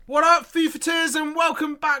What up, FIFA Tears, and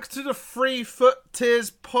welcome back to the Free FUT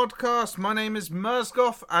Tears podcast. My name is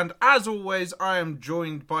Merzgoff, and as always, I am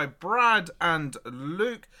joined by Brad and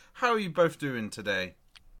Luke. How are you both doing today?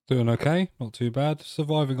 Doing okay, not too bad.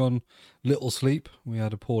 Surviving on little sleep. We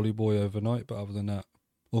had a poorly boy overnight, but other than that,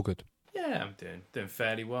 all good. Yeah, I'm doing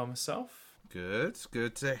fairly well myself. Good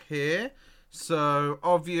to hear. So,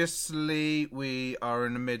 obviously, we are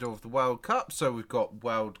in the middle of the World Cup, so we've got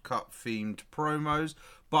World Cup themed promos.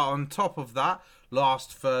 But on top of that,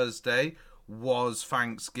 last Thursday was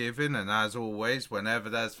Thanksgiving, and as always, whenever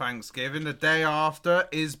there's Thanksgiving, the day after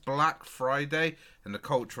is Black Friday, and the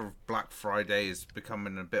culture of Black Friday is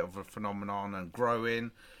becoming a bit of a phenomenon and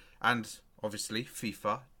growing. And obviously,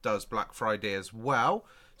 FIFA does Black Friday as well.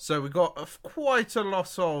 So we've got quite a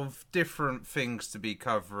lot of different things to be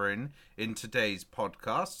covering in today's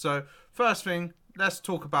podcast. So first thing, let's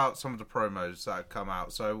talk about some of the promos that have come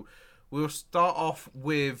out. So we'll start off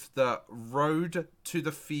with the Road to the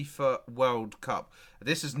FIFA World Cup.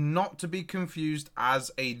 This is not to be confused as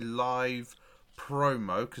a live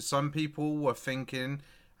promo, because some people were thinking,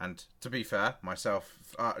 and to be fair, myself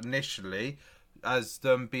initially, as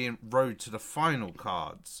them being Road to the Final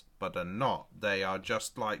cards, but they're not. They are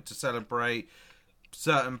just like to celebrate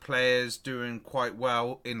certain players doing quite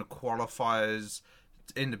well in the qualifiers,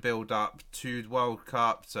 in the build-up to the World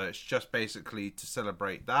Cup, so it's just basically to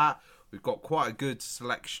celebrate that. We've got quite a good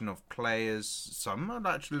selection of players. Some are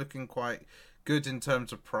actually looking quite good in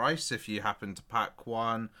terms of price if you happen to pack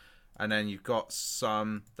one. And then you've got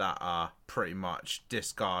some that are pretty much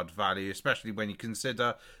discard value, especially when you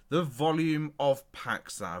consider the volume of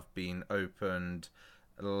packs that have been opened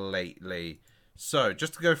lately. So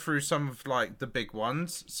just to go through some of like the big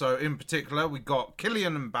ones. So in particular, we got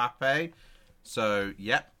Kylian Mbappe. So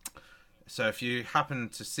yep. So if you happen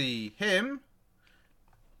to see him,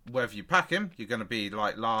 whether you pack him, you're going to be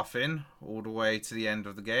like laughing all the way to the end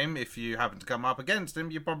of the game. If you happen to come up against him,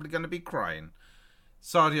 you're probably going to be crying.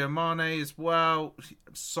 Sadio Mane as well.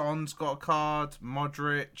 Son's got a card.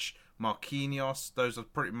 Modric, Marquinhos. Those are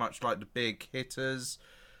pretty much like the big hitters.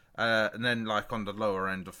 And then like on the lower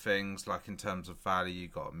end of things, like in terms of value, you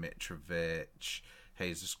got Mitrovic,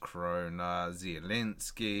 Jesus Corona,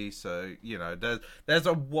 Zielinski. So, you know, there's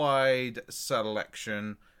a wide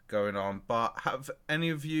selection going on. But have any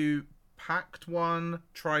of you packed one,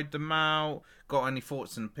 tried them out, got any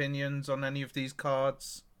thoughts and opinions on any of these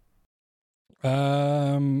cards?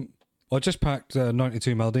 I just packed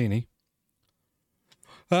 92 Maldini.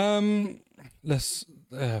 Let's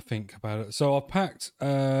think about it. So I packed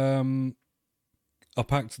the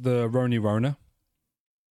Rony Rona.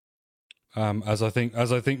 As I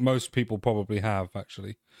think most people probably have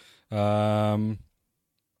actually. I've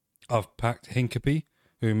packed Hincapie,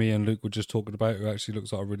 who me and Luke were just talking about, who actually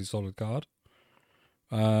looks like a really solid card.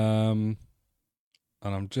 And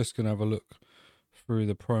I'm just gonna have a look through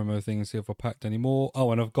the promo thing and see if I packed any more.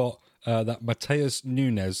 Oh, and I've got that Mateus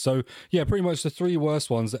Nunes. So yeah, pretty much the three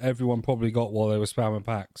worst ones that everyone probably got while they were spamming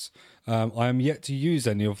packs. I am yet to use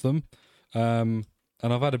any of them. And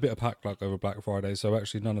I've had a bit of pack luck over Black Friday, so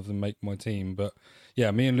actually none of them make my team. But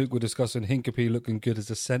yeah, me and Luke were discussing Hincapie looking good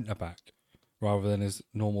as a centre back rather than his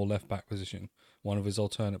normal left back position, one of his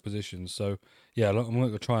alternate positions. So yeah, I'm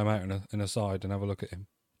going to try him out in a side and have a look at him.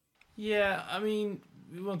 Yeah, I mean,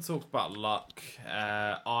 we want to talk about luck.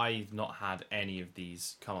 I've not had any of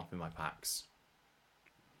these come up in my packs.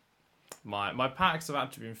 My packs have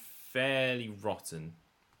actually been fairly rotten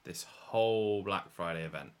this whole Black Friday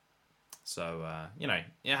event. So, you know,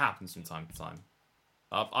 it happens from time to time.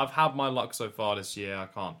 I've had my luck so far this year. I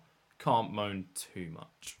can't moan too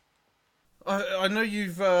much. I know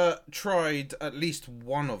you've tried at least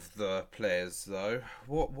one of the players, though.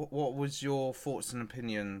 What was your thoughts and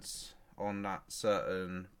opinions on that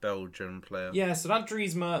certain Belgian player? Yeah, so that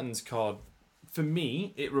Dries Mertens card, for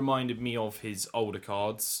me, it reminded me of his older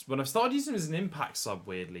cards. When I started using him as an impact sub,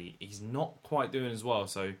 weirdly, he's not quite doing as well.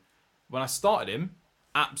 So when I started him,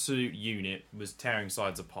 absolute unit, was tearing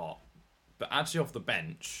sides apart. But actually off the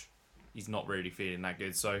bench, he's not really feeling that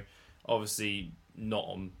good. So obviously not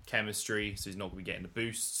on chemistry, so he's not going to be getting the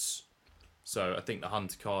boosts. So I think the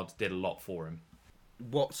Hunter card did a lot for him.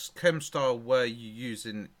 What chem style were you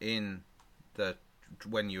using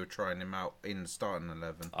when you were trying him out in the starting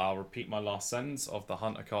 11? I'll repeat my last sentence of the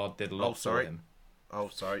Hunter card did a lot for him. Oh,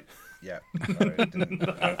 sorry. Yeah.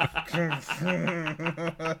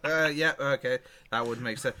 Yeah, okay. That would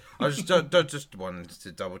make sense. I just wanted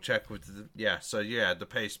to double check with the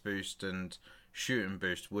pace boost and shooting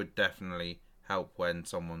boost would definitely help when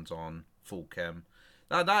someone's on full chem.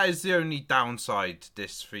 That is the only downside to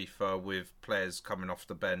this FIFA with players coming off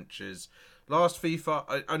the bench is last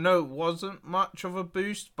FIFA, I know it wasn't much of a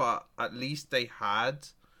boost, but at least they had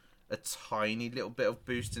a tiny little bit of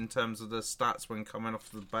boost in terms of the stats when coming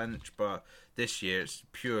off the bench. But this year it's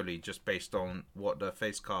purely just based on what the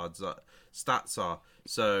face cards stats are.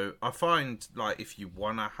 So I find, like, if you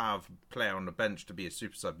want to have a player on the bench to be a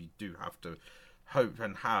super sub, you do have to hope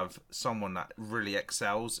and have someone that really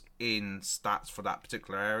excels in stats for that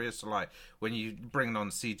particular area. So, like, when you bring on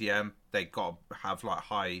CDM, they got to have, like,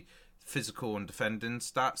 high physical and defending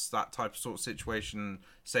stats, that type of sort of situation.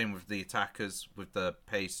 Same with the attackers, with the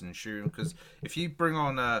pace and shooting. Because if you bring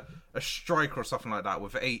on a striker or something like that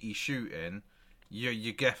with 80 shooting,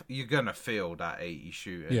 you're going to feel that 80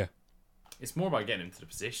 shooting. Yeah. It's more about getting into the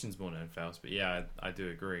positions more than anything else, but yeah, I do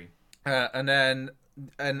agree. And then,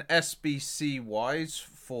 an SBC wise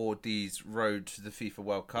for these road to the FIFA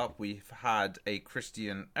World Cup, we've had a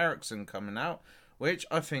Christian Eriksen coming out, which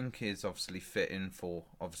I think is obviously fitting for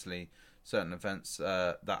obviously certain events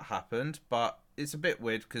that happened. But it's a bit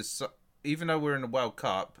weird because even though we're in the World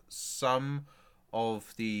Cup, some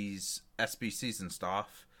of these SBCs and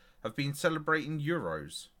stuff have been celebrating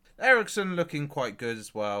Euros. Eriksen looking quite good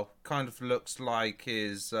as well. Kind of looks like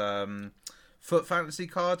his FUT fantasy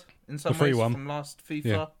card in some ways from last FIFA.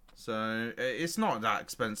 Yeah. So it's not that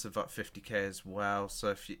expensive at 50k as well. So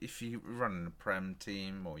if you run a Prem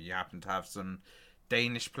team or you happen to have some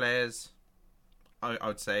Danish players, I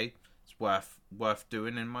would say it's worth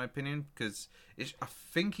doing in my opinion, because I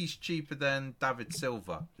think he's cheaper than David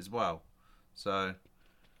Silva as well. So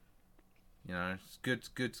it's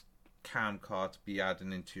good cam card to be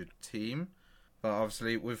adding into your team. But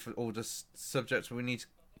obviously with all the subjects we need to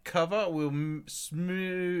cover, we'll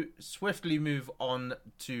swiftly move on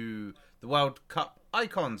to the World Cup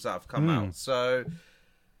icons that have come out. So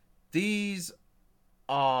these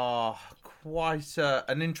are quite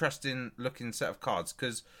an interesting looking set of cards,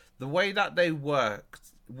 because the way that they worked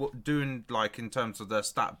doing, like, in terms of their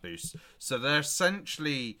stat boost, so they're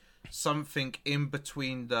essentially something in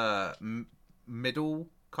between the middle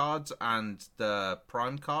cards and the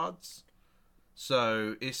prime cards.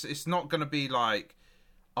 So it's not going to be like,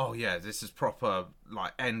 oh yeah, this is proper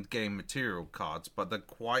like end game material cards, but they're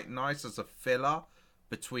quite nice as a filler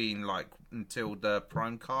between, like, until the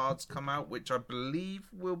prime cards come out, which I believe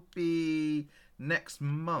will be next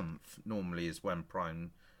month. Normally is when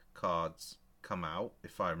prime cards come out,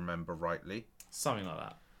 if I remember rightly. Something like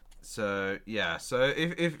that. So yeah, so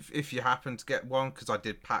if you happen to get one, because I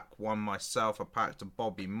did pack one myself, I packed a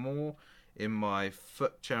Bobby Moore in my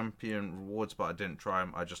FUT champion rewards, but I didn't try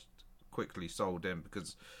him. I just quickly sold him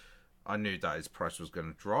because I knew that his price was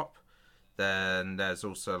going to drop. Then there's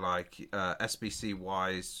also, like, SBC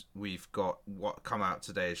wise, we've got what come out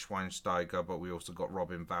today is Schweinsteiger, but we also got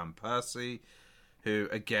Robin van Persie, who,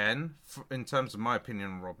 again, in terms of my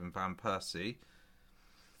opinion, Robin van Persie,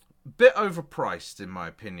 bit overpriced in my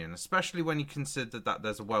opinion, especially when you consider that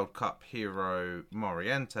there's a World Cup hero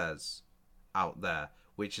Morientes out there,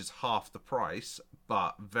 which is half the price,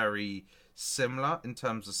 but very similar in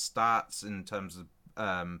terms of stats, in terms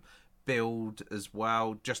of build as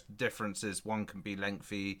well. Just the difference is one can be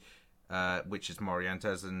lengthy, which is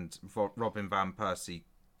Morientes, and Robin van Persie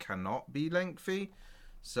cannot be lengthy.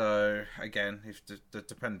 So again, if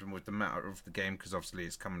depending with the matter of the game, because obviously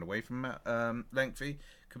it's coming away from lengthy,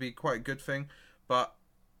 could be quite a good thing. But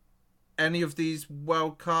any of these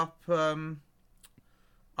World Cup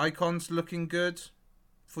icons looking good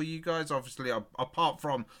for you guys? Obviously, apart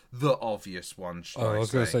from the obvious one. I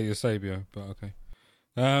was going to say Eusebio, but okay.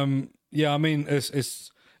 Yeah, I mean,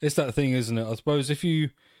 it's that thing, isn't it? I suppose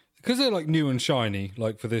because they're like new and shiny,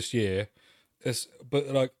 like for this year, but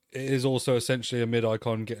like it is also essentially a mid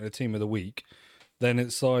icon getting a team of the week. Then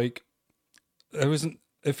it's like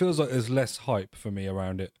it feels like there's less hype for me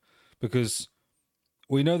around it, because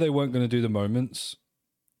we know they weren't going to do the moments,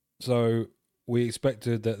 so we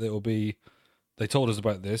expected that there will be. They told us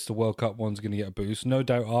about this. The World Cup one's going to get a boost. No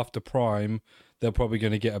doubt after Prime, they're probably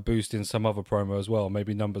going to get a boost in some other promo as well.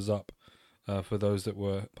 Maybe numbers up for those that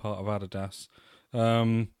were part of Adidas.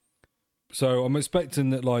 So I'm expecting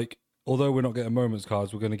that, like, although we're not getting moments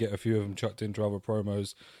cards, we're going to get a few of them chucked into other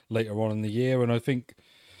promos later on in the year. And I think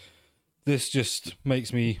this just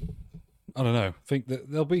makes me, I don't know, think that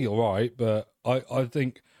they'll be all right. But I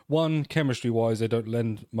think, one, chemistry-wise, they don't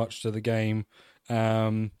lend much to the game.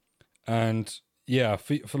 And yeah,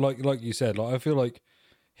 for like you said, like I feel like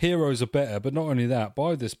heroes are better, but not only that,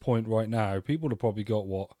 by this point right now, people have probably got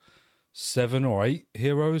 7 or 8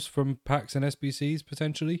 heroes from packs and SBCs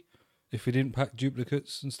potentially, if we didn't pack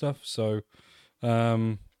duplicates and stuff. So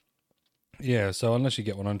yeah, so unless you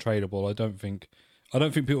get one untradeable, I don't think I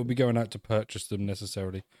don't think people will be going out to purchase them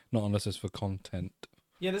necessarily, not unless it's for content.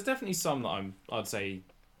 Yeah, there's definitely some that I'd say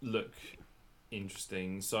look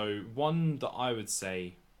interesting. So one that I would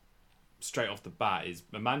say straight off the bat is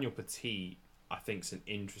Emmanuel Petit. I think is an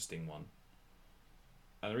interesting one.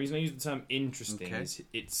 And the reason I use the term interesting is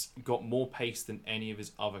it's got more pace than any of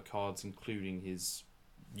his other cards, including his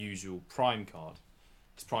usual prime card.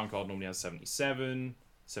 His prime card normally has 77,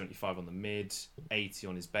 75 on the mid, 80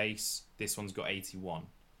 on his base. This one's got 81.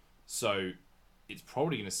 So it's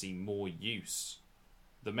probably going to see more use.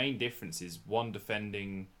 The main difference is one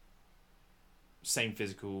defending, same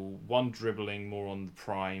physical, one dribbling more on the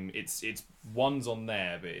prime. It's one's on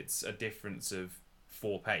there, but it's a difference of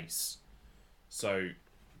 4 pace. So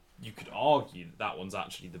you could argue that one's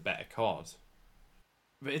actually the better card.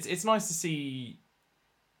 But it's nice to see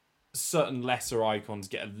certain lesser icons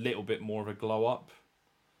get a little bit more of a glow up.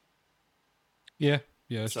 Yeah,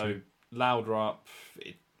 that's so true. Louder up.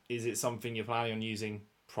 Is it something you're planning on using?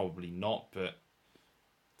 Probably not, but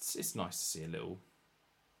it's nice to see a little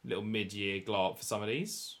mid-year glow up for some of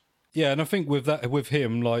these. Yeah, and I think with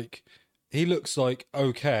him, like, he looks like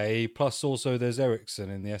okay. Plus, also there's Ericsson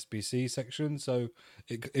in the SBC section, so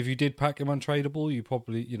if you did pack him untradeable, you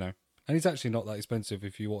probably and he's actually not that expensive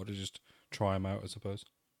if you wanted to just try him out, I suppose.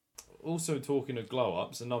 Also, talking of glow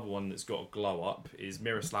ups, another one that's got a glow up is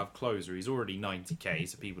Miroslav Klose. He's already 90k,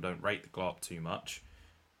 so people don't rate the glow up too much.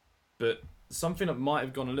 But something that might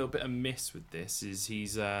have gone a little bit amiss with this is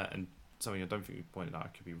he's and something I don't think we pointed out, I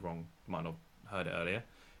could be wrong, might not have heard it earlier,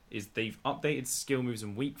 is they've updated skill moves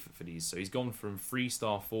and weak for these. So he's gone from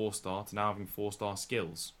 3-star, 4-star to now having 4-star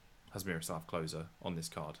skills, has Miroslav Klose on this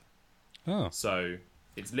card. Oh. So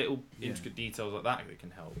it's little intricate details like that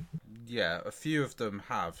can help. Yeah, a few of them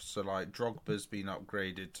have. So like Drogba's been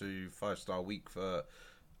upgraded to 5-star weak foot.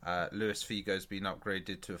 Luis Figo's been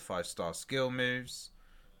upgraded to 5-star skill moves.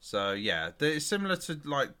 So yeah, it's similar to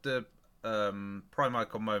like the prime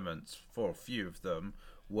icon moments for a few of them,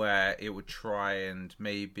 where it would try and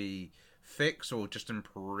maybe fix or just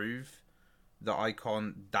improve the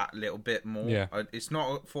icon that little bit more. Yeah. It's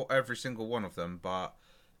not for every single one of them, but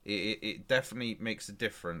it definitely makes a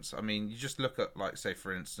difference. I mean, you just look at, like, say,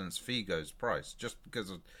 for instance, Figo's price, just because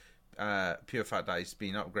of pure fact that he's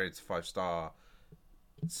been upgraded to 5-star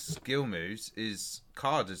skill moves, his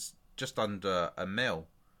card is just under $1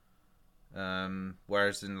 million.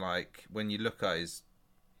 Whereas in, like, when you look at his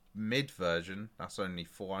mid version, that's only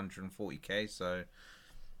 440k. So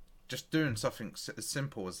just doing something as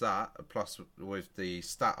simple as that, plus with the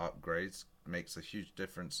stat upgrades, makes a huge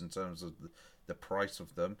difference in terms of the price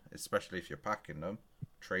of them, especially if you're packing them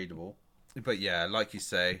tradable. But yeah, like you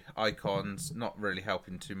say, icons not really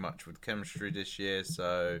helping too much with chemistry this year,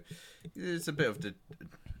 so it's a bit of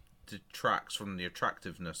detracts from the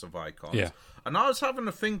attractiveness of icons. Yeah. And I was having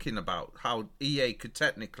a thinking about how EA could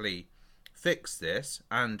technically fix this,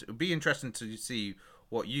 and it would be interesting to see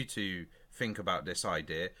what you two think about this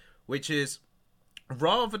idea, which is,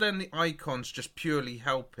 rather than the icons just purely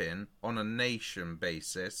helping on a nation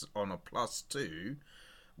basis on a +2,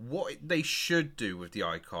 what they should do with the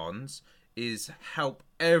icons is help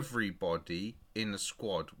everybody in the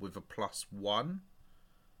squad with a +1.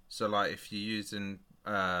 So like if you're using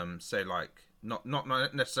say like not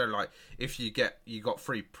necessarily like if you got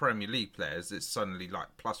 3 Premier League players, it's suddenly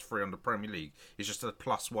like +3 on the Premier League. It's just a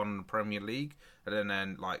 +1 on the Premier League, and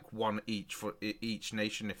then like 1 each for each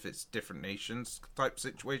nation if it's different nations type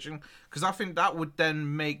situation. Because I think that would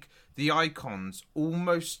then make the icons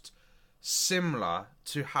almost similar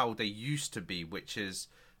to how they used to be, which is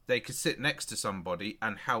they could sit next to somebody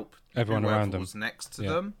and help everyone around them was next to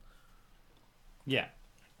them. Yeah,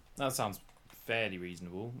 that sounds fairly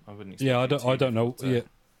reasonable. I wouldn't expect I don't know. to... Yeah,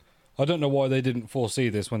 I don't know why they didn't foresee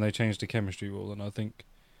this when they changed the chemistry rule, and I think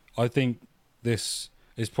this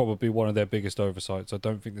is probably one of their biggest oversights. I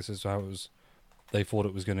don't think this is how they thought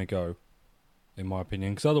it was going to go, in my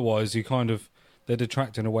opinion. Because otherwise, they're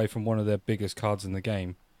detracting away from one of their biggest cards in the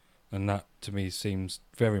game, and that to me seems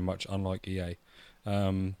very much unlike EA.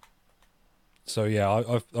 So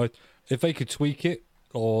yeah, if they could tweak it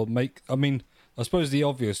or I suppose the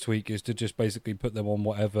obvious tweak is to just basically put them on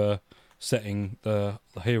whatever setting the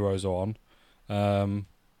heroes are on.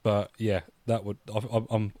 But yeah, that would.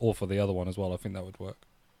 I'm all for the other one as well. I think that would work.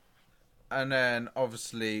 And then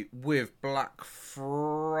obviously with Black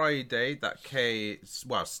Friday,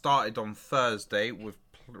 started on Thursday with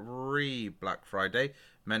pre-Black Friday,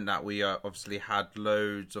 meant that we obviously had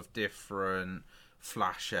loads of different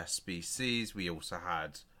Flash SBCs. We also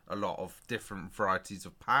had a lot of different varieties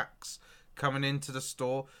of packs coming into the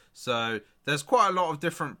store. So there's quite a lot of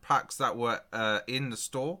different packs that were in the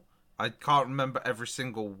store. I can't remember every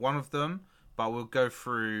single one of them, but we'll go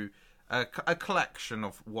through a collection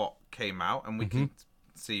of what came out, and we can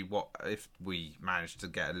see what if we managed to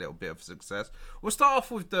get a little bit of success. We'll start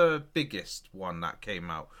off with the biggest one that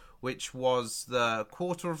came out, which was the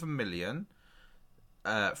 250,000,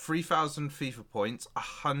 3,000 FIFA points,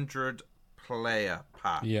 100 player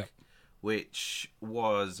pack. Yeah. Which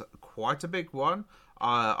was quite a big one.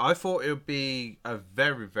 I thought it would be a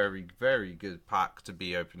very, very, very good pack to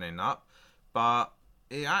be opening up, but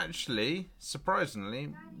it actually,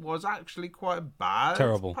 surprisingly, was actually quite a bad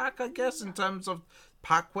pack, I guess, in terms of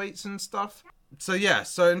pack weights and stuff. So yeah,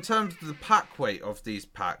 so in terms of the pack weight of these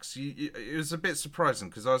packs, it was a bit surprising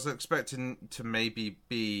because I was expecting to maybe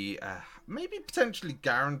be maybe potentially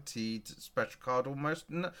guaranteed special card almost,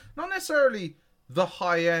 not necessarily the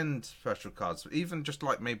high-end special cards, even just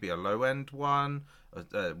like maybe a low-end one,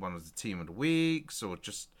 one of the Team of the Weeks, or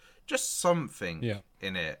just something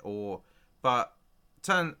in it. But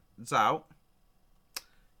turns out,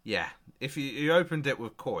 yeah, if you opened it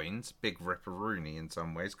with coins, big ripperoonie in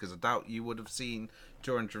some ways, because I doubt you would have seen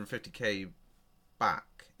 250k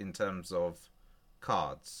back in terms of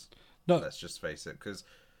cards. No, let's just face it, because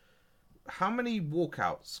how many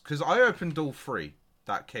walkouts? Because I opened all three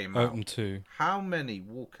that came out. Opened two. How many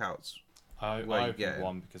walkouts? I opened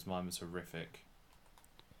one because mine was horrific.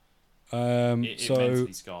 It so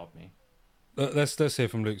mentally scarred me. Let's hear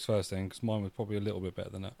from Luke's first then, because mine was probably a little bit better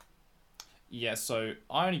than that. Yeah, so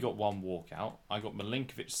I only got one walkout. I got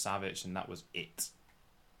Milinkovic-Savic, and that was it.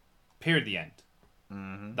 Period. The end.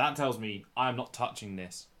 Mm-hmm. That tells me I'm not touching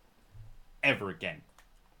this ever again.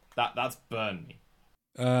 That's burned me.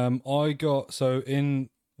 I got, so in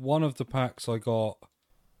one of the packs I got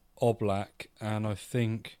Oblak, and I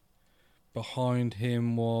think behind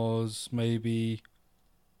him was maybe,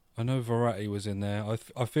 I know Verratti was in there.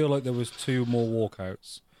 I feel like there was two more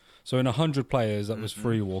walkouts. So in 100 players, that was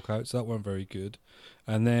 3 walkouts. That weren't very good.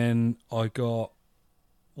 And then I got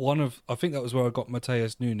I think that was where I got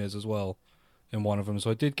Mateus Nunes as well in one of them.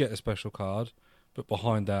 So I did get a special card, but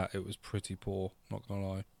behind that, it was pretty poor, not going to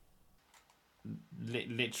lie.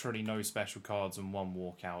 Literally no special cards and one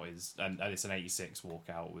walkout and it's an 86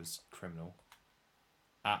 walkout was criminal.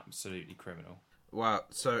 Absolutely criminal. Wow.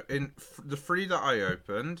 So in the 3 that I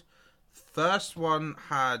opened, first one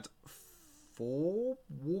had 4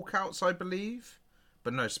 walkouts, I believe,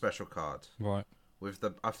 but no special card. Right. With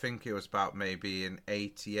I think it was about maybe an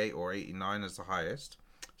 88 or 89 as the highest.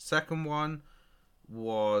 Second one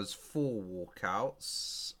was 4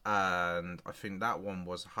 walkouts, and I think that one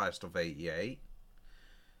was the highest of 88.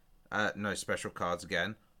 No special cards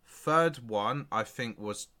again. Third one, I think,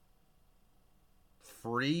 was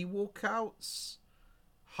 3 walkouts.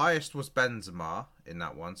 Highest was Benzema in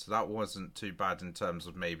that one, so that wasn't too bad in terms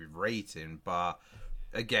of maybe rating, but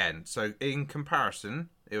again, so in comparison,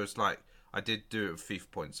 it was like, I did do it with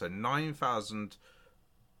FIFA points, so 9,000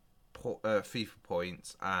 FIFA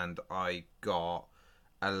points, and I got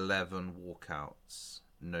 11 walkouts,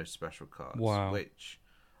 no special cards. Wow. Which,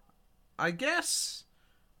 I guess,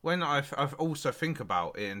 when I've also think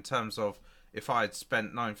about it in terms of if I had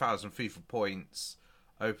spent 9,000 FIFA points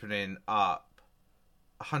opening up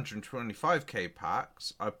 125k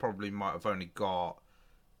packs, I probably might have only got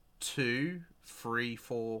 2, 3,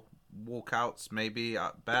 4 walkouts, maybe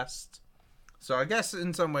at best. So I guess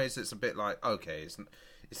in some ways it's a bit like, okay,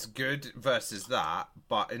 it's good versus that,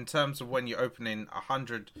 but in terms of when you're opening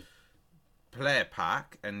 100 player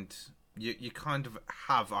pack, and you kind of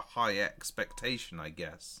have a high expectation, I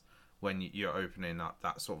guess, when you're opening up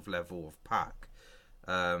that sort of level of pack.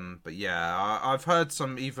 But yeah, I've heard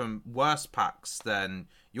some even worse packs than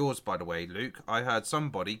yours, by the way, Luke. I heard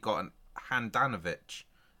somebody got an Handanovic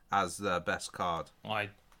as their best card. I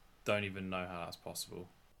don't even know how that's possible.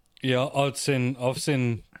 Yeah, I've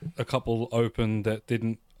seen a couple open that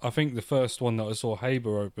didn't. I think the first one that I saw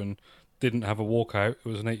Haber open didn't have a walkout. It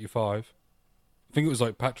was an 85. I think it was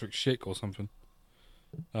like Patrick Schick or something.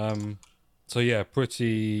 So yeah,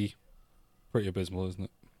 pretty abysmal, isn't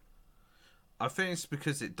it? I think it's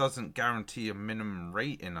because it doesn't guarantee a minimum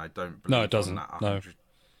rating. I don't believe. No, it doesn't. On that No. 100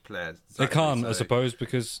 players. They can't, so. I suppose,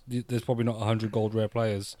 because there's probably not 100 gold rare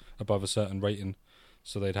players above a certain rating.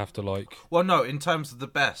 So they'd have to like. Well, no, in terms of the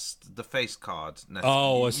best, the face card.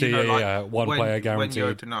 Oh, I see. You know, yeah. One player guaranteed when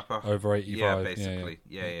you open up over 85. Yeah, basically.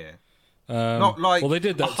 Yeah. Not like. Well, they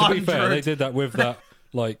did that. 100. To be fair, they did that with that.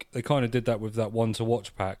 Like they kind of did that with that one to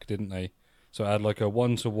watch pack, didn't they? So it had like a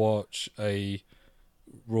one to watch, a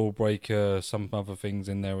rule breaker, some other things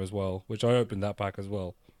in there as well. Which I opened that pack as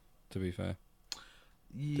well. To be fair.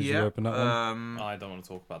 Did you open that one? I don't want to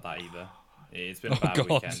talk about that either. It's been a bad God.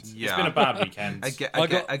 weekend. Yeah. It's been a bad weekend.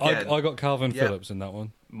 I got Calvin Yeah. Phillips in that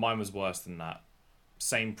one. Mine was worse than that.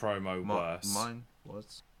 Same promo, worse.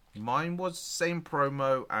 Mine was same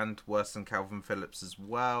promo and worse than Calvin Phillips as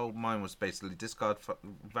well. Mine was basically discard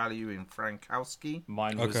value in Frankowski.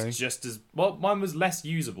 Mine was Okay. just as well. Mine was less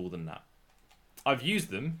usable than that. I've used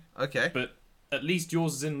them, Okay. but at least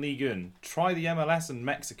yours is in Ligue 1. Try the MLS and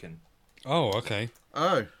Mexican. Oh, okay.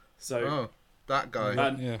 So That guy.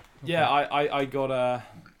 and, yeah, I got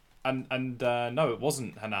no, it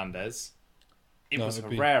wasn't Hernandez. It was it'd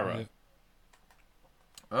be- Herrera.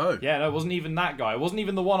 Yeah, no, it wasn't even that guy. It wasn't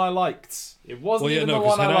even the one I liked. It wasn't even the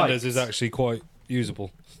because one I liked. Hernandez is actually quite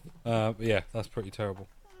usable. But yeah, that's pretty terrible.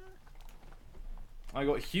 I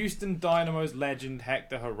got Houston Dynamo's legend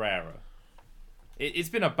Hector Herrera. It's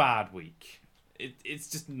been a bad week. It's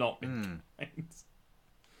just not been kind.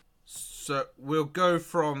 So we'll go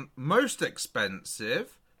from most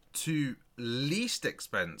expensive to least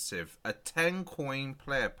expensive. A 10 coin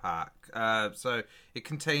player pack. So it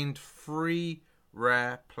contained 3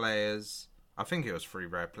 rare players. I think it was 3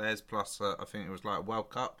 rare players plus I think it was like World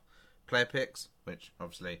Cup player picks, which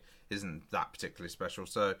obviously isn't that particularly special.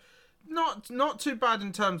 So not too bad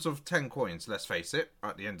in terms of 10 coins. Let's face it.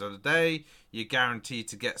 At the end of the day, you're guaranteed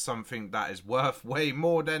to get something that is worth way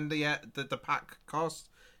more than the pack cost.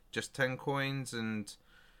 Just 10 coins, and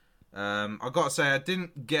I gotta say I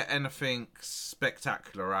didn't get anything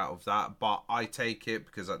spectacular out of that, but I take it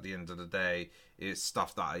because at the end of the day it's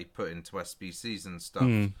stuff that I put into SBCs and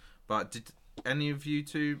stuff. But did any of you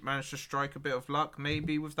two manage to strike a bit of luck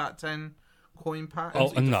maybe with that 10 coin pack? Oh,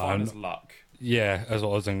 Define no. as luck. Yeah, that's what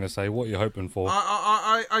I was going to say. What are you hoping for?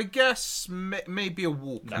 I guess maybe a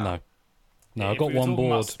walkout. No, I If got we were one talking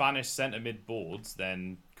about board. Spanish centre mid boards,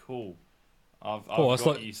 then cool. I've it's got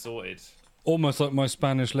like- you sorted. Almost like my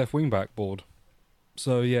Spanish left wing back board.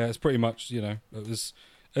 So yeah, it's pretty much, it was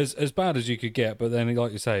as bad as you could get, but then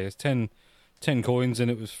like you say, it's 10 coins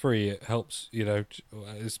and it was free. It helps,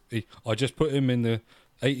 I just put him in the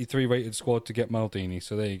 83 rated squad to get Maldini.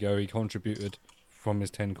 So there you go. He contributed from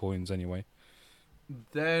his 10 coins anyway.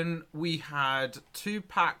 Then we had 2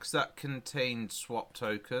 packs that contained swap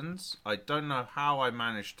tokens. I don't know how I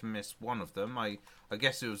managed to miss one of them. I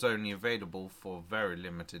guess it was only available for a very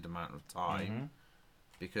limited amount of time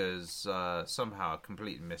because somehow I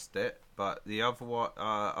completely missed it. But the other one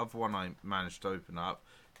I managed to open up.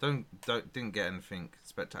 Didn't get anything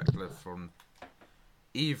spectacular from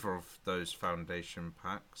either of those foundation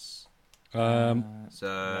packs. So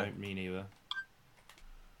No, me neither.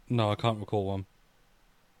 no, I can't recall one.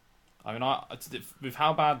 I mean, with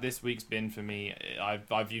how bad this week's been for me,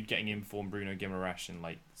 I viewed getting informed Bruno Guimaraes in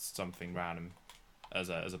like something random as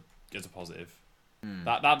a positive.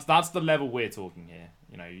 That's the level we're talking here.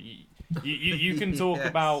 You can talk Yes.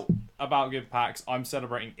 about good packs. I'm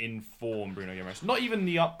celebrating informed Bruno Guimaraes, not even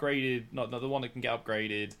the upgraded, not the one that can get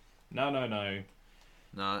upgraded. No. No,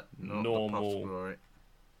 not Normal. the Puffs Glory.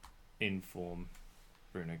 Inform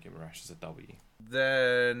Bruno Guimaraes is a W.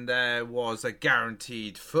 Then there was a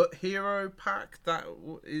guaranteed FUT hero pack that's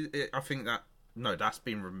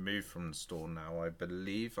been removed from the store now. I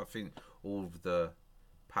believe. I think all of the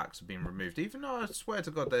packs have been removed. Even though I swear to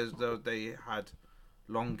God, they had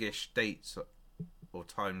longish dates or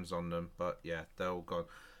times on them. But yeah, they're all gone.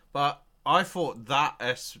 But I thought that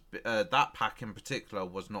that pack in particular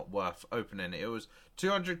was not worth opening. It was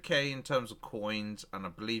 200k in terms of coins, and I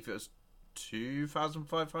believe it was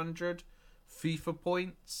 2,500 FIFA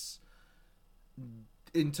points.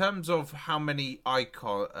 In terms of how many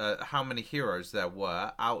heroes there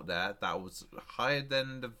were out there, that was higher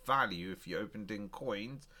than the value if you opened in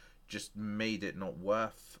coins. Just made it not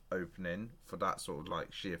worth opening for that sort of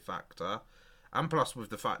like sheer factor. And plus with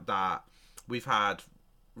the fact that we've had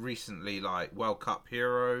recently like World Cup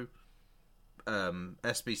hero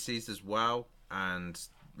SBCs as well, and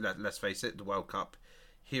let's face it, the World Cup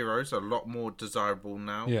heroes are a lot more desirable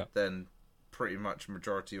now than pretty much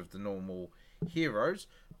majority of the normal heroes.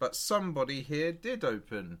 But somebody here did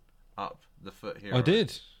open up the FUT hero. I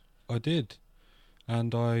did,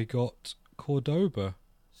 and I got Cordoba.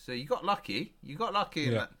 So you got lucky. In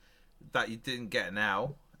that you didn't get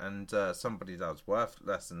now, and somebody that was worth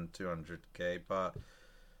less than 200k. But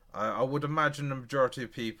I would imagine the majority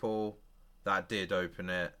of people that did open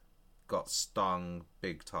it got stung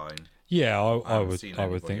big time. Yeah, I would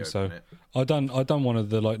think so. I done one of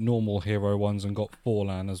the like normal hero ones and got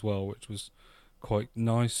Forlan as well, which was quite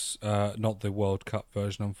nice. Not the World Cup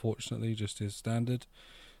version, unfortunately, just his standard.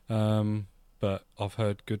 But I've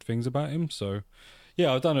heard good things about him, so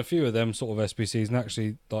yeah, I've done a few of them sort of SBCs and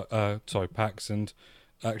actually packs, and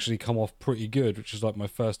actually come off pretty good, which is like my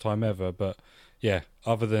first time ever. But yeah,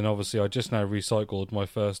 other than obviously I just now recycled my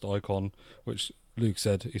first icon, which Luke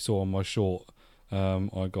said he saw on my short.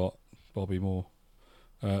 I got Bobby Moore,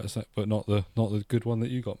 but not the good one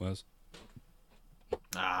that you got, Maz.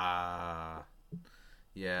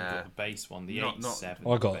 Yeah. You got the base one, the 87.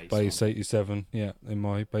 I got base 87, yeah, in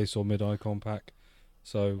my base or mid icon pack.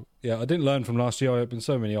 So yeah, I didn't learn from last year. I opened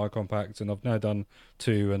so many icon packs, and I've now done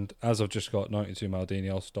 2. And as I've just got 92 Maldini,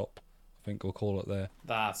 I'll stop. I think we'll call it there.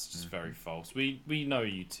 That's just very false. We know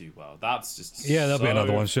you too well. That's just there'll be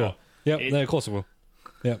another one, sure. Yep, of course it will.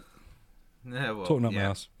 Yep. Yeah, well, talking up my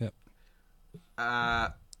ass. Yep.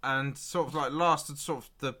 And sort of like last of sort of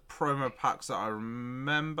the promo packs that I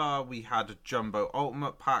remember, we had a Jumbo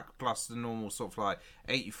Ultimate pack plus the normal sort of like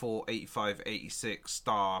 84, 85, 86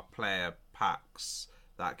 star player packs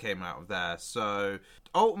that came out of there. So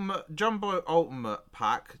Jumbo Ultimate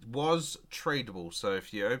pack was tradable. So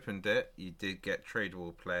if you opened it, you did get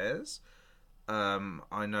tradable players.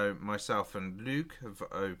 I know myself and Luke have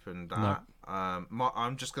opened that. No.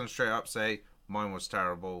 I'm just going to straight up say mine was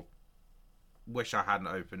terrible. Wish I hadn't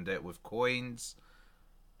opened it with coins.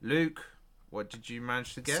 Luke, what did you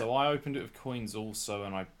manage to get? So I opened it with coins also,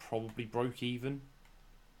 and I probably broke even.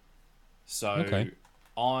 So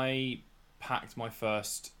I packed my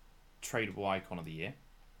first tradable icon of the year.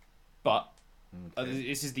 But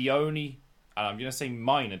this is the only, and I'm going to say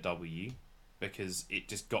minor W, because it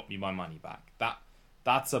just got me my money back.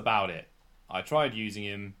 That's about it. I tried using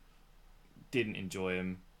him, didn't enjoy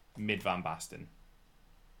him, mid Van Basten.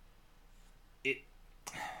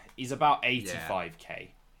 He's about 85k.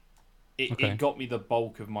 It got me the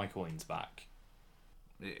bulk of my coins back.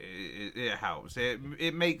 It helps.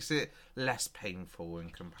 It makes it less painful in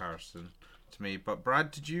comparison to me. But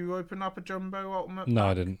Brad, did you open up a Jumbo Ultimate? No, pack?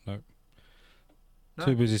 I didn't. No.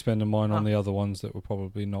 Too busy spending mine on the other ones that were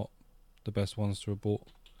probably not the best ones to have bought.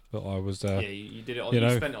 But I was there. Yeah, you did it. You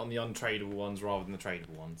spent it on the untradeable ones rather than the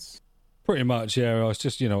tradable ones. Pretty much, yeah. It's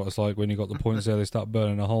just what it's like when you got the points there. They start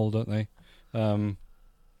burning a hole, don't they?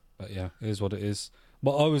 But yeah, it is what it is.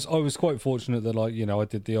 But I was quite fortunate that I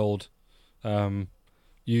did the old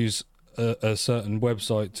use a certain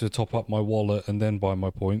website to top up my wallet and then buy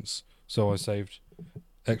my points. So I saved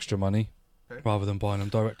extra money rather than buying them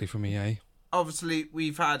directly from EA. Obviously,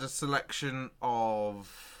 we've had a selection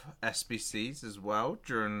of SBCs as well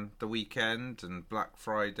during the weekend and Black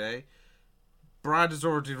Friday. Brad has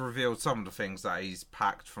already revealed some of the things that he's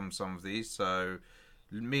packed from some of these, so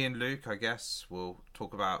me and Luke, I guess, will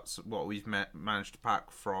talk about what we've managed to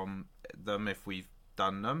pack from them if we've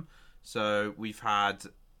done them. So we've had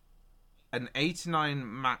an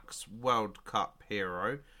 89 Max World Cup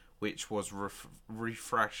hero, which was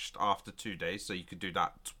refreshed after 2 days, so you could do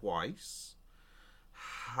that twice.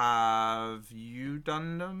 Have you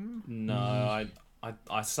done them? No,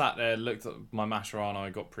 I sat there, looked at my Mascherano I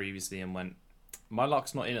got previously and went, my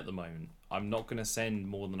luck's not in at the moment. I'm not going to send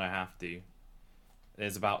more than I have to.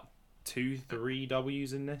 There's about 2-3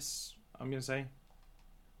 W's in this, I'm going to say.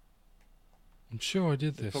 I'm sure I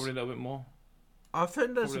did this. Probably a little bit more. I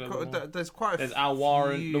think there's quite a There's Al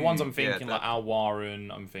Warren. few. The ones I'm thinking, like Al Warren,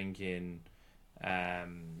 I'm thinking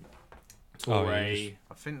Torre. I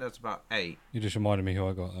think there's about 8. You just reminded me who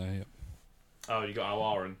I got there, yeah. Oh, you got Al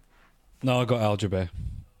Warren? No, I got Algebra.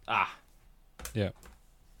 Ah. Yeah.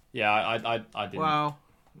 Yeah, I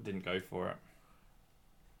didn't go for it.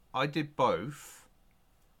 I did both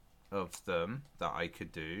of them that I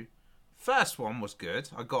could do. First one was good.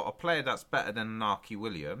 I got a player that's better than Narky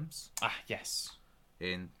Williams. Ah, yes.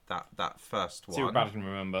 In that first one. See what Brad can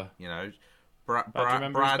remember.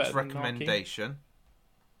 Brad's recommendation.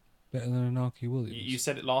 Better than Narky Williams. You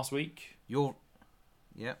said it last week.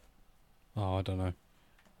 Yeah. Oh, I don't know.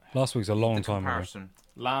 Last week's a long time ago.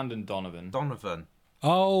 Landon Donovan.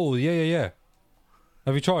 Oh, yeah.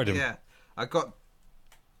 Have you tried him? Yeah. I got...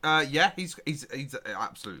 he's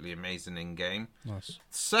absolutely amazing in game. Nice.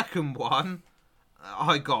 Second one,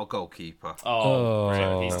 I got a goalkeeper. Oh,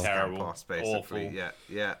 really? He's terrible. Pass, basically. Awful.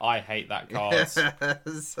 Yeah. I hate that card. Yes.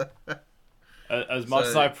 As much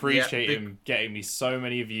as I appreciate him getting me so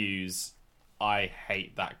many views, I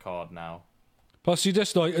hate that card now. Plus, you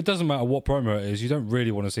just it doesn't matter what promo it is, you don't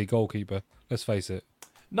really want to see goalkeeper. Let's face it.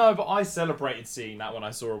 No, but I celebrated seeing that when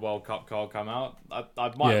I saw a World Cup card come out. I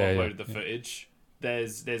might have uploaded the footage.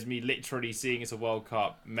 There's me literally seeing it's a World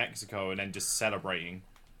Cup Mexico and then just celebrating.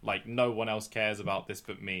 Like, no one else cares about this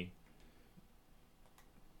but me.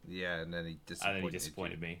 Yeah, and then he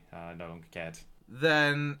disappointed me. I no longer cared.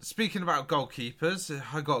 Then, speaking about goalkeepers,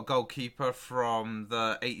 I got a goalkeeper from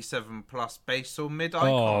the 87 plus base or mid icon.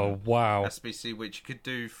 Oh, wow. SBC, which you could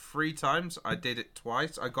do 3 times. I did it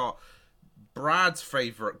twice. I got Brad's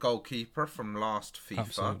favourite goalkeeper from last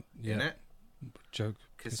FIFA in it. Joke.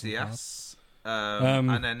 Casillas. And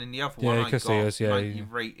then in the other one, I Casillas, got 90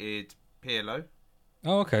 rated Pirlo.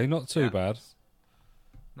 Oh, okay. Not too bad.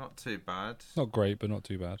 Not too bad. Not great, but not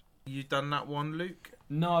too bad. You done that one, Luke?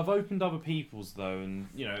 No, I've opened other people's though, and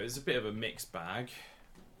it's a bit of a mixed bag.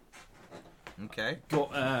 Okay.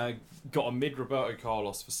 Got a mid Roberto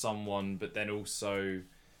Carlos for someone, but then also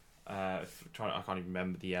I can't even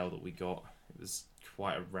remember the L that we got. It was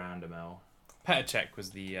quite a random L. Petr Cech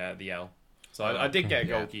was the L. So I did get a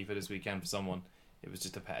goalkeeper this weekend for someone. It was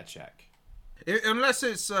just a Petr Cech. Unless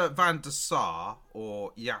it's Van der Sar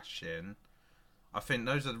or Yashin, I think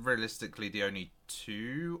those are realistically the only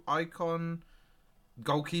 2 icon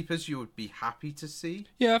goalkeepers you would be happy to see.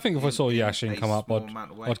 Yeah, I think if I saw Yashin come up,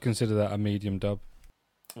 I'd consider that a medium dub.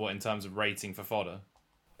 What, in terms of rating for fodder?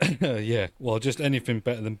 Yeah, well, just anything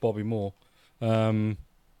better than Bobby Moore.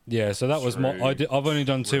 Yeah, so that was I've only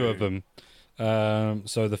done 2 of them.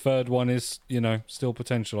 So the third one is, still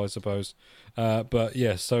potential, I suppose. But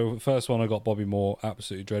yeah, so first one I got Bobby Moore,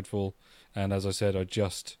 absolutely dreadful. And as I said, I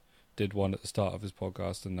just did one at the start of his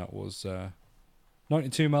podcast, and that was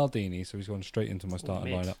 92 Maldini. So he's gone straight into my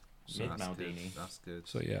starting lineup. So Maldini. That's good.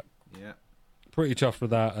 So yeah, yeah, pretty chuffed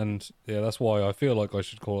with that, and yeah, that's why I feel like I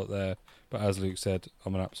should call it there. But as Luke said,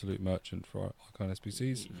 I'm an absolute merchant for Icon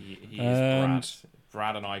SBCs. He is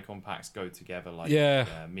Brad and Icon packs go together like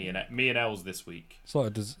me and Els this week. It's like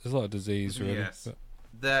a disease, really. Yes. But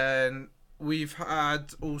then we've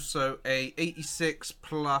had also a 86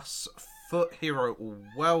 plus FUT hero or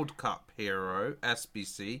World Cup hero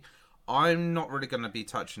SBC. I'm not really going to be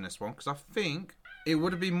touching this one because I think it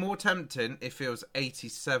would have been more tempting if it was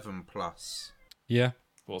 87 plus. Yeah.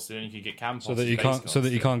 Well, so then you could get Campos so that you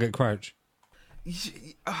can't get Crouch.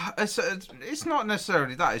 It's not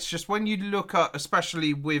necessarily that. It's just when you look at,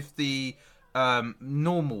 especially with the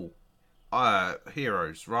normal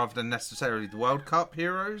heroes rather than necessarily the World Cup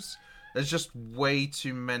heroes, there's just way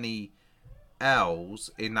too many L's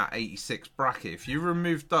in that 86 bracket. If you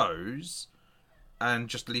remove those and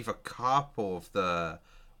just leave a couple of the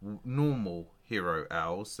normal hero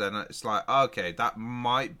L's, then it's like, okay, that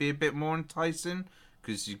might be a bit more enticing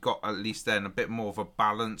because you've got at least then a bit more of a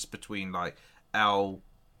balance between like L,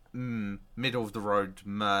 middle of the road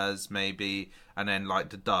Mers maybe, and then like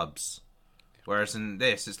the dubs. Whereas in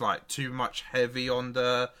this, it's like too much heavy on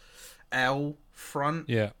the L front.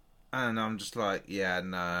 Yeah. And I'm just like, yeah,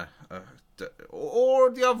 no. Or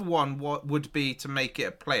the other one would be to make it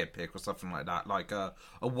a player pick or something like that, like a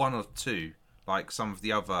 1 or 2, like some of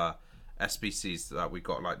the other SBCs that we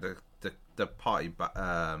got, like the party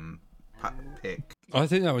pick. I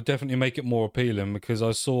think that would definitely make it more appealing because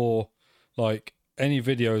I saw like any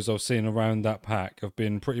videos I've seen around that pack have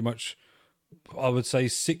been pretty much, I would say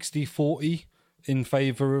 60-40 in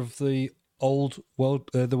favour of the old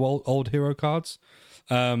hero cards.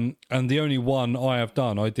 And the only one I have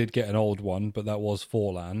done, I did get an old one, but that was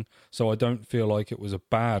Forlan, so I don't feel like it was a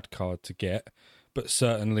bad card to get. But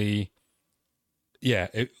certainly, yeah,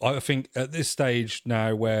 I think at this stage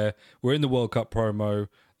now where we're in the World Cup promo,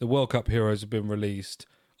 the World Cup heroes have been released,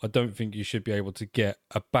 I don't think you should be able to get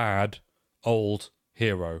a bad old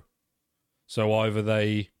hero. So either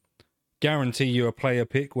they guarantee you a player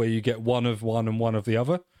pick where you get one of one and one of the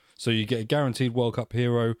other, so you get a guaranteed World Cup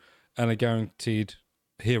hero and a guaranteed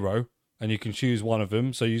hero, and you can choose one of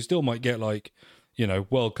them. So you still might get like,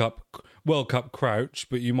 World Cup Crouch,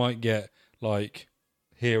 but you might get like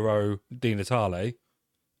hero Di Natale,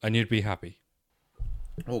 and you'd be happy.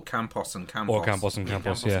 Or Campos and Campos. Or Campos and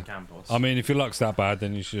Campos, yeah. I mean, if your luck's that bad,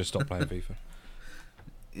 then you should just stop playing FIFA.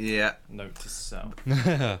 Yeah. Note to self.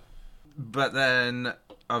 But then,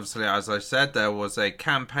 obviously, as I said, there was a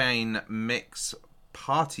campaign mix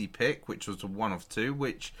party pick, which was a 1 of 2,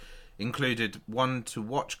 which included 1 to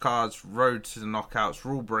watch cards, road to the knockouts,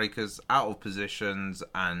 rule breakers, out of positions,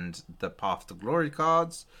 and the path to glory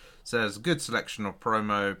cards. So there's a good selection of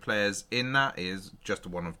promo players in that. It is just a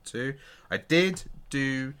 1 of 2. I did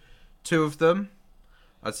do 2 of them.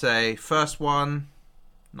 I'd say first one,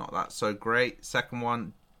 not that so great. Second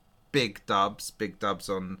one, big dubs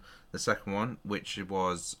on the second one, which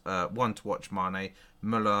was 1 to watch Mane.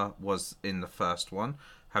 Muller was in the first one.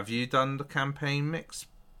 Have you done the campaign mix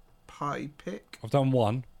party pick? I've done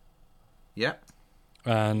 1. Yep.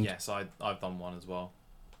 And yes, I've done 1 as well.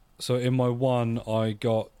 So in my 1, I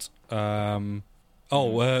got it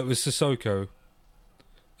was Sissoko.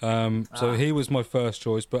 So he was my first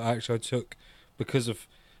choice, but actually I took because of,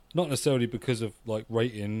 not necessarily because of like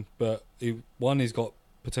rating, but he's got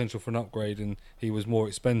potential for an upgrade, and he was more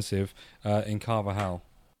expensive in Carvajal,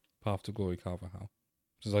 Path to Glory Carvajal.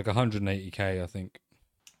 It's like 180k, I think.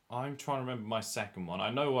 I'm trying to remember my second one. I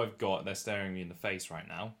know they're staring me in the face right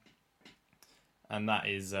now. And that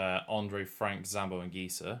is Andre Frank, Zambo and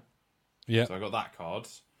Gisa. Yeah. So I got that card.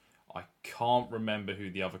 I can't remember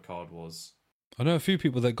who the other card was. I know a few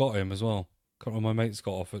people that got him as well. A couple of my mates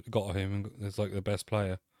got him, and it's like the best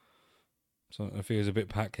player. So I don't know if he was a bit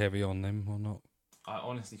pack heavy on them or not. I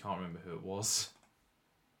honestly can't remember who it was.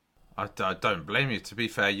 I don't blame you. To be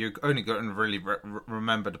fair, you're only going to really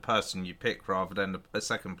remember the person you pick rather than a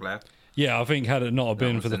second player. Yeah, I think had it not have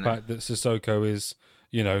been for the fact that Sissoko is,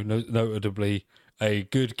 notably a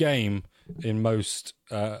good game in most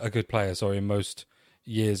a good player, in most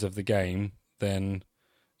years of the game, then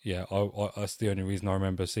yeah, I that's the only reason I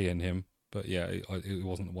remember seeing him. But yeah, it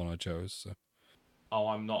wasn't the one I chose. So. Oh,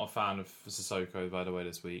 I'm not a fan of Sissoko, by the way,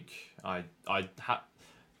 this week.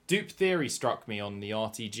 Dupe Theory struck me on the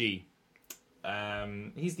RTG.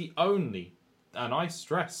 He's the only, and I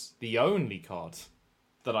stress, the only card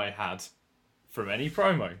that I had from any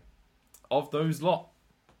promo of those lot.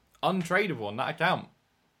 Untradeable on that account.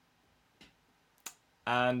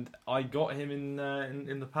 And I got him in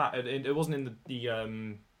the pack. It wasn't in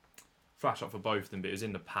the flash up for both of them, but it was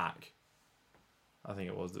in the pack. I think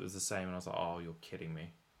it was the same, and I was like, oh, you're kidding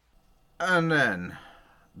me. And then,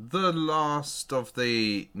 the last of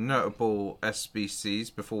the notable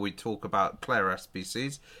SBCs, before we talk about player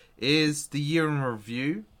SBCs, is the Year in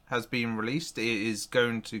Review has been released. It is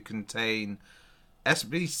going to contain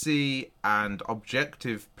SBC and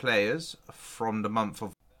objective players from the month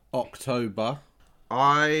of October.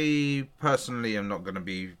 I personally am not going to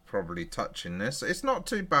be probably touching this. It's not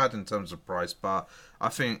too bad in terms of price, but I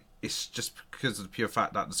think it's just because of the pure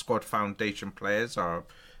fact that the squad foundation players are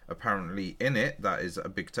apparently in it. That is a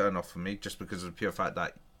big turn off for me, just because of the pure fact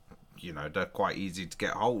that, they're quite easy to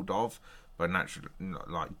get hold of. But naturally,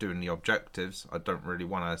 like doing the objectives, I don't really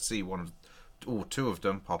want to see one or two of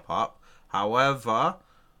them pop up. However,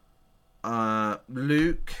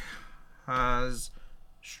 Luke has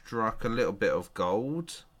struck a little bit of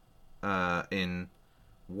gold in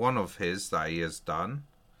one of his that he has done.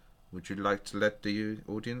 Would you like to let the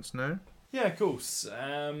audience know? Yeah, of course.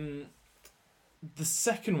 The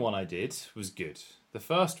second one I did was good. The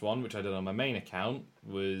first one, which I did on my main account,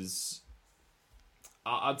 was...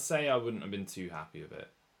 I'd say I wouldn't have been too happy with it.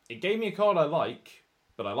 It gave me a card I like,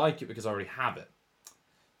 but I like it because I already have it.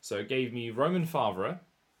 So it gave me Roman Favre,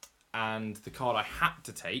 and the card I had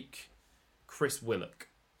to take, Chris Willock.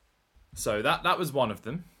 So that was one of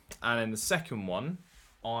them. And in the second one,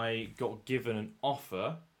 I got given an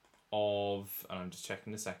offer of... And I'm just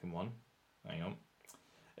checking the second one. Hang on.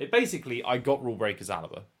 I got Rule Breakers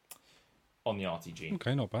Alaba on the RTG.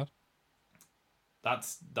 Okay, not bad.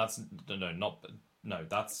 That's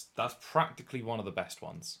practically one of the best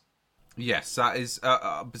ones. Yes, that is,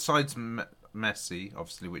 besides Messi,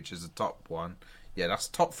 obviously, which is the top one. Yeah, that's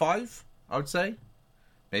top 5, I would say.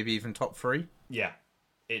 Maybe even top 3. Yeah.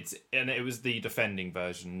 It was the defending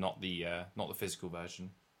version, not the physical version.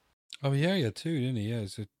 Oh yeah, two, didn't he? Yeah,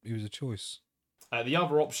 he was a choice. The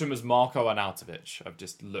other option was Marco Arnautovic. I've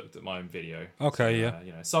just looked at my own video. Okay, so,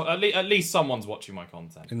 yeah. So at least someone's watching my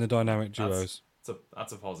content. In the dynamic duos.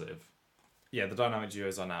 That's a positive. Yeah, the dynamic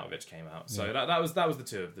duos Arnautovic came out. So yeah. that was the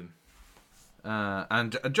two of them.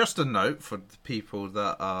 And just a note for the people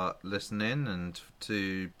that are listening, and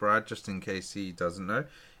to Brad, just in case he doesn't know,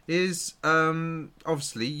 is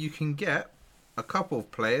obviously you can get a couple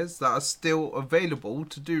of players that are still available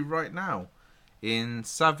to do right now. In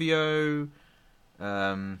Savio,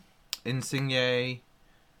 Insigne,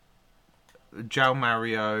 João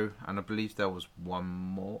Mario, and I believe there was one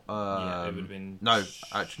more. It would have been... No,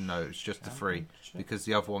 actually no, it's just the 3, because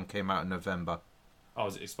the other one came out in November. Oh,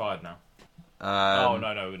 is it expired now? No, it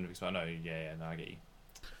wouldn't have expired. No, no, I get you.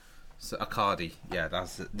 So Icardi, yeah,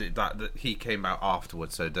 that he came out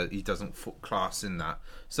afterwards, so that he doesn't class in that.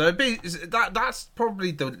 So that's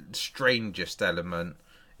probably the strangest element,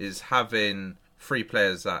 is having 3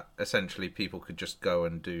 players that essentially people could just go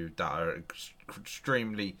and do that are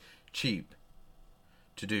extremely cheap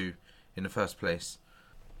to do in the first place.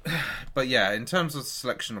 But yeah, in terms of the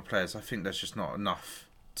selection of players, I think there's just not enough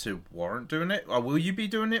to warrant doing it. Or will you be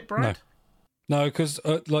doing it, Brad? No, because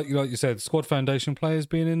like you said, squad foundation players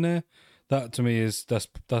being in there, that to me is that's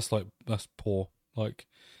poor. Like,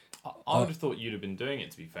 I would have thought you'd have been doing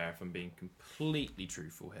it. To be fair, if I'm being completely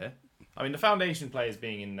truthful here, I mean the foundation players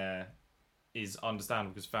being in there is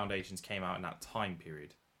understandable because foundations came out in that time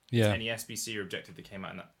period. Yeah. Any SBC or objective that came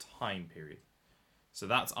out in that time period. So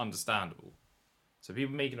that's understandable. So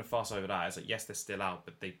people making a fuss over that, it's like, yes, they're still out,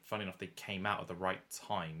 but funny enough, they came out at the right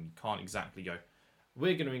time. You can't exactly go,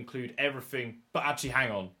 we're going to include everything, but actually,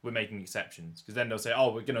 hang on, we're making exceptions. Because then they'll say,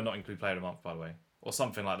 oh, we're going to not include Player of the Month, by the way. Or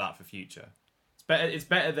something like that for future. It's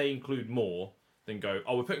better they include more than go,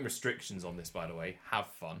 oh, we're putting restrictions on this, by the way. Have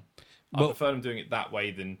fun. I prefer them doing it that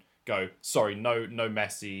way than go, sorry, no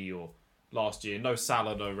Messi, or last year, no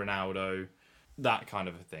Salah, no Ronaldo, that kind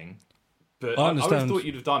of a thing. But I would have thought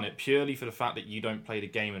you'd have done it purely for the fact that you don't play the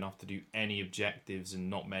game enough to do any objectives and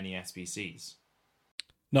not many SBCs.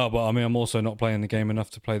 No, but I mean, I'm also not playing the game enough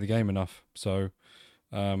to play the game enough. So,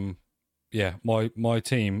 yeah, my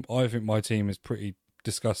team, I think my team is pretty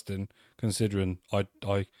disgusting considering I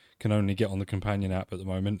can only get on the companion app at the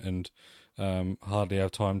moment and hardly have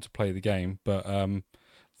time to play the game. But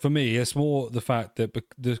for me, it's more the fact that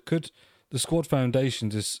the squad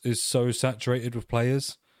foundations is so saturated with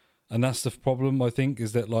players. And that's the problem, I think,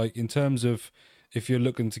 is that, like, in terms of if you're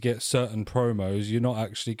looking to get certain promos, you're not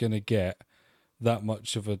actually going to get that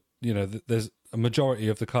much of a, there's a majority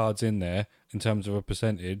of the cards in there, in terms of a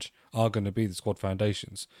percentage, are going to be the squad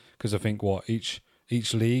foundations. Because I think, each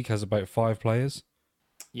league has about 5 players?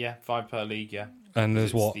 Yeah, 5 per league, yeah. And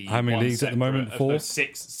there's how many leagues at the moment? 4? No,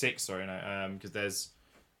 six, sorry, no. Because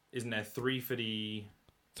isn't there 3 for the...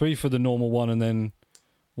 3 for the normal one, and then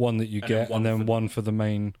 1 that you get, and then 1 for the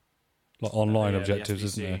main... Like online objectives,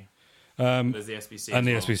 isn't there? There's the SBC and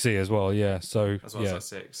the SBC as well. Yeah. So that's why it's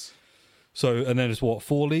 6. So and then it's 4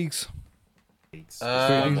 leagues.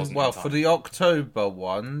 Well, for the October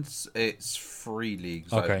ones, it's 3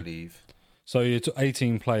 leagues, okay. I believe. So you're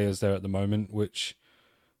 18 players there at the moment, which,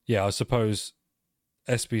 I suppose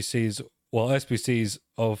SBCs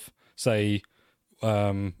of say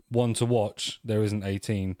 1 to watch, there isn't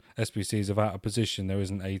 18. SBCs of out of position, there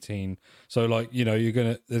isn't 18. So, like,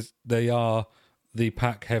 they are the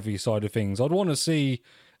pack heavy side of things. I'd want to see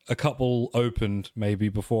a couple opened maybe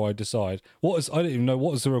before I decide. I don't even know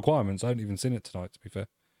what is the requirements. I haven't even seen it tonight, to be fair.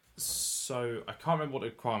 So I can't remember what the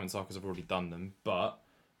requirements are because I've already done them. But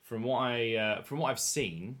from what I've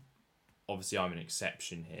seen, obviously I'm an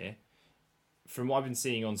exception here. From what I've been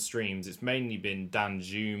seeing on streams, it's mainly been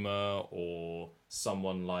Danjuma or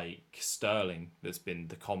someone like Sterling that's been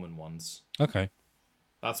the common ones. Okay.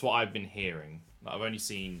 That's what I've been hearing. I've only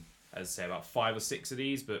seen, as I say, about 5 or 6 of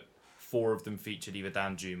these, but 4 of them featured either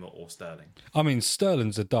Danjuma or Sterling. I mean,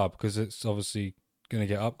 Sterling's a dub because it's obviously going to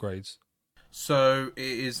get upgrades. So it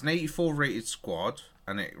is an 84 rated squad,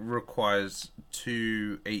 and it requires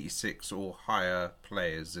 286 or higher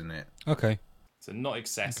players in it. Okay. So not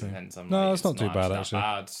excessive, okay. Hence I'm no, like, that's not too bad, actually.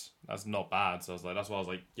 That's not bad. So that's why I was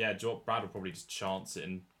like, yeah, Brad will probably just chance it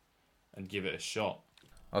and give it a shot.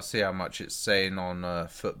 I'll see how much it's saying on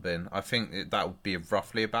Footbin. I think that would be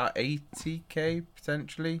roughly about 80k,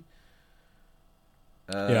 potentially.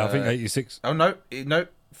 I think 86. Oh, no,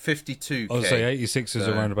 52k. I would say 86 is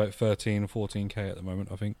around about 13, 14k at the moment,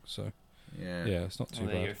 I think. So, yeah, it's not too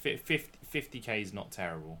bad. 50k is not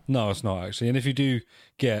terrible. No, it's not, actually. And if you do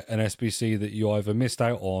get an SBC that you either missed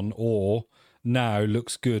out on or now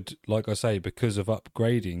looks good, like I say, because of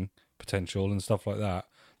upgrading potential and stuff like that,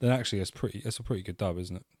 then actually it's a pretty good dub,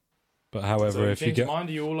 isn't it? But however, so if you get, mind,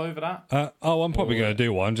 are you all over that? I'm probably going to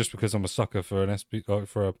do one just because I'm a sucker for an SB.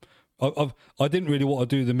 I didn't really want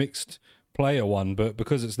to do the mixed player one, but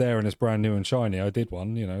because it's there and it's brand new and shiny, I did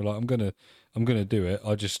one. Like I'm gonna do it.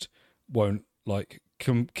 I just won't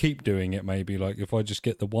keep doing it. Maybe like if I just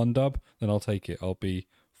get the 1 dub, then I'll take it. I'll be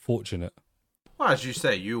fortunate. Well, as you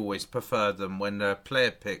say, you always prefer them when they're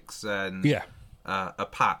player picks and a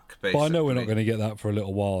pack, basically. But I know we're not going to get that for a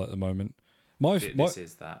little while at the moment. This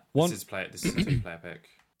is that. This is a 2-player pick.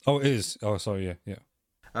 Oh, it is. Oh, sorry, yeah.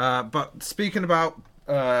 But speaking about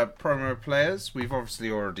promo players, we've obviously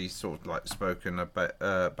already sort of like spoken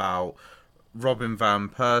about Robin van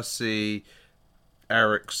Persie,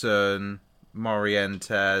 Ericsson,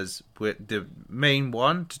 Morientes. The main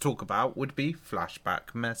one to talk about would be Flashback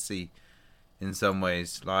Messi. In some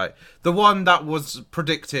ways, like the one that was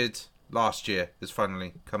predicted last year has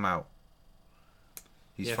finally come out.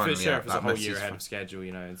 He's finally for sure, out. If it's a whole year ahead of schedule,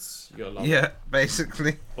 you you got a lot.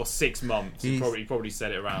 Basically. Or 6 months. He probably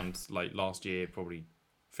said it around like last year, probably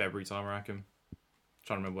February time, I reckon. I'm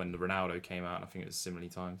trying to remember when the Ronaldo came out. I think it was similarly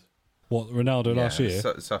timed. What, Ronaldo last year?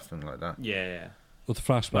 Something like that. Yeah. Or the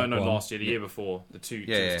Flashback? No, one? last year. The year before. It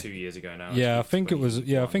was 2 years ago now. Yeah, I think it was.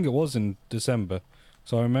 Yeah, I think it was in December.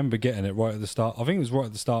 So I remember getting it right at the start. I think it was right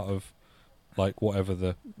at the start of, like, whatever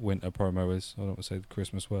the winter promo is. I don't want to say the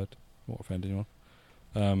Christmas word. Not offend anyone.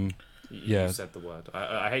 You said the word.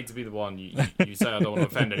 I hate to be the one. You say I don't want to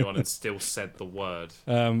offend anyone and still said the word.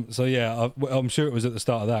 So yeah, I'm sure it was at the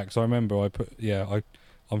start of that because I remember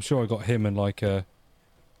I'm sure I got him and like a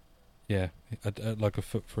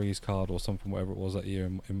FUT freeze card or something, whatever it was that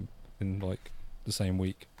year in like the same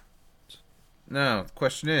week. Now, the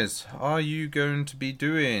question is, are you going to be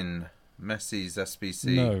doing Messi's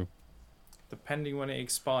SBC? No. Depending when it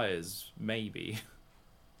expires, maybe.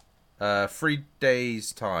 3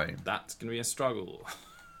 days time. That's going to be a struggle.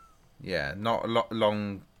 Yeah, not a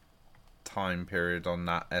long time period on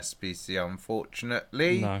that SBC,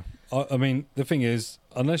 unfortunately. No. I mean, the thing is,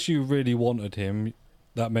 unless you really wanted him,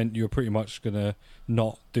 that meant you were pretty much going to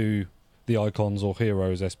not do the icons or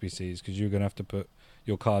heroes SBCs because you're going to have to put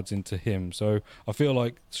your cards into him. So I feel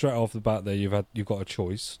like straight off the bat there you've got a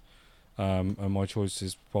choice. And my choice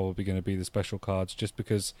is probably going to be the special cards just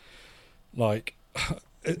because, like...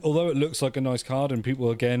 although it looks like a nice card and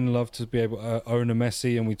people again love to be able to own a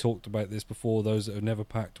Messi, and we talked about this before, those that have never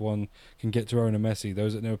packed one can get to own a Messi,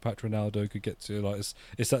 those that never packed Ronaldo could get to, like,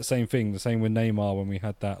 it's that same thing, the same with Neymar when we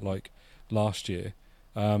had that like last year.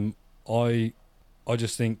 I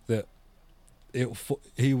just think that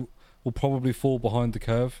he will probably fall behind the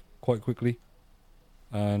curve quite quickly,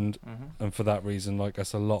 and for that reason, like,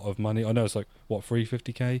 that's a lot of money. I know it's like what,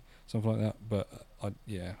 350k, something like that, but I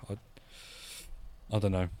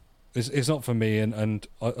don't know. It's not for me, and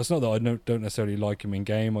it's not that I don't necessarily like him in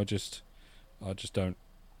game. I just don't.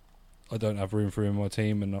 I don't have room for him in my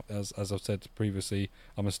team, and as I've said previously,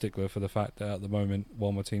 I'm a stickler for the fact that at the moment,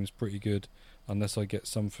 while my team's pretty good, unless I get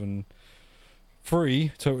something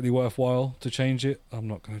free, totally worthwhile to change it, I'm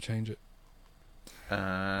not going to change it.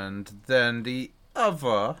 And then the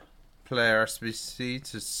other player SBC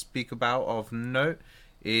to speak about of note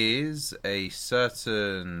is a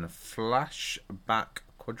certain Flashback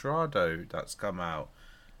Cuadrado that's come out.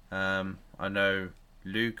 I know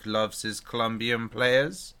Luke loves his Colombian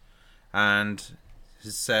players and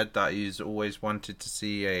has said that he's always wanted to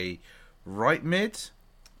see a right mid,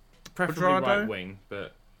 preferably Cuadrado? right wing,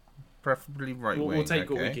 but preferably right wing. We'll take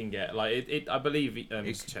what we can get. Like I believe he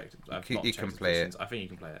checked. I've not he checked can his play positions. I think he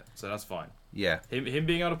can play it, so that's fine. Yeah, him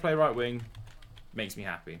being able to play right wing makes me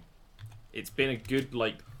happy. It's been a good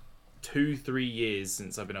 2-3 years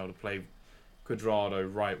since I've been able to play Cuadrado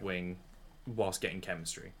right wing whilst getting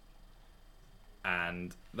chemistry,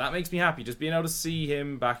 and that makes me happy. Just being able to see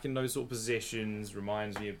him back in those sort of positions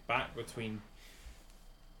reminds me of back between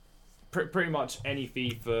pretty much any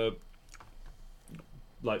FIFA,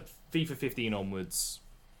 like FIFA 15 onwards.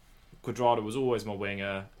 Cuadrado was always my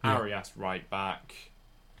winger. Arias right back.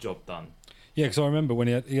 Job done. Yeah, because I remember when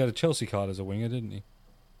he had a Chelsea card as a winger, didn't he?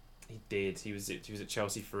 He did. He was at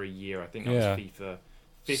Chelsea for a year. I think that was FIFA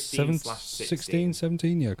 15/16. 16,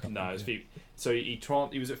 17? Yeah, I can't No, it was remember. FIFA. So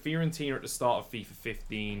he was at Fiorentina at the start of FIFA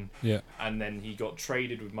 15. Yeah. And then he got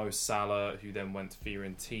traded with Mo Salah, who then went to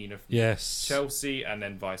Fiorentina from Chelsea, and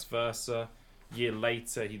then vice versa. A year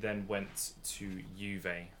later, he then went to Juve,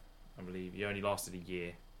 I believe. He only lasted a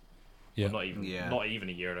year. Yeah. Well, not even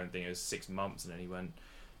a year, I don't think. It was 6 months, and then he went.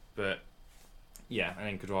 But, yeah, and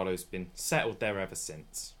then Cuadrado's been settled there ever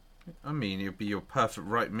since. I mean, it'll be your perfect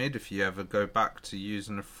right mid if you ever go back to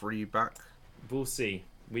using a free back. We'll see.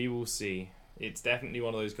 We will see. It's definitely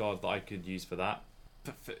one of those cards that I could use for that.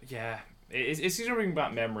 But it's going to bring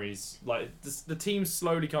back memories. Like, the team's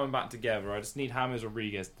slowly coming back together. I just need James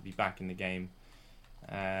Rodriguez to be back in the game.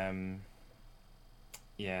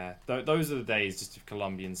 Those are the days just of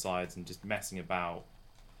Colombian sides and just messing about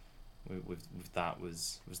with that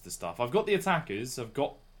was the stuff. I've got the attackers. I've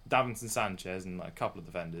got Davinson Sanchez and a couple of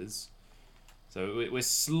defenders. So we're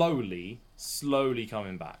slowly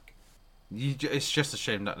coming back. It's just a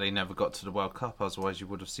shame that they never got to the World Cup, otherwise you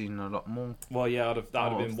would have seen a lot more. Well, yeah, that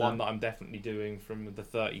would have been one that I'm definitely doing from the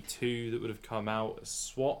 32 that would have come out as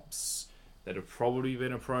swaps. There'd have probably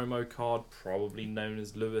been a promo card, probably known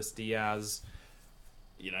as Luis Diaz.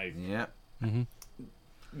 Yeah. Mm-hmm.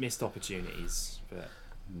 Missed opportunities, but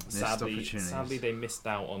sadly they missed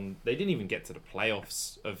out on. They didn't even get to the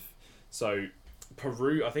playoffs so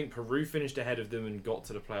Peru. I think Peru finished ahead of them and got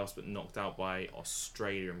to the playoffs, but knocked out by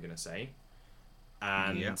Australia, I'm going to say.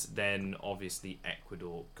 And then obviously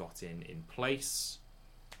Ecuador got in place.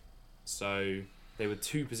 So they were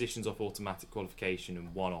 2 positions off automatic qualification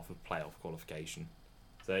and 1 off of playoff qualification.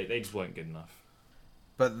 So they just weren't good enough.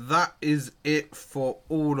 But that is it for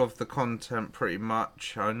all of the content, pretty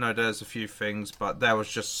much. I know there's a few things, but there was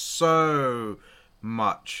just so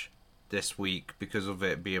much this week because of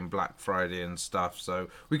it being Black Friday and stuff. So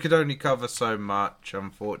we could only cover so much,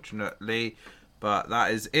 unfortunately. But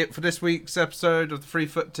that is it for this week's episode of the Free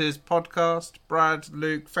Foot Tiers podcast. Brad,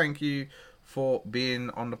 Luke, thank you for being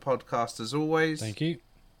on the podcast as always. Thank you.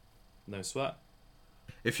 No sweat.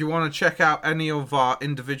 If you want to check out any of our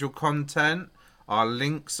individual content, our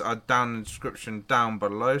links are down in the description down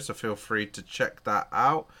below, so feel free to check that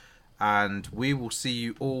out. And we will see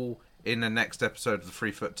you all in the next episode of the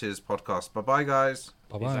Free Foot Tiers podcast. Bye-bye, guys.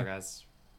 Bye-bye. Peace out, guys.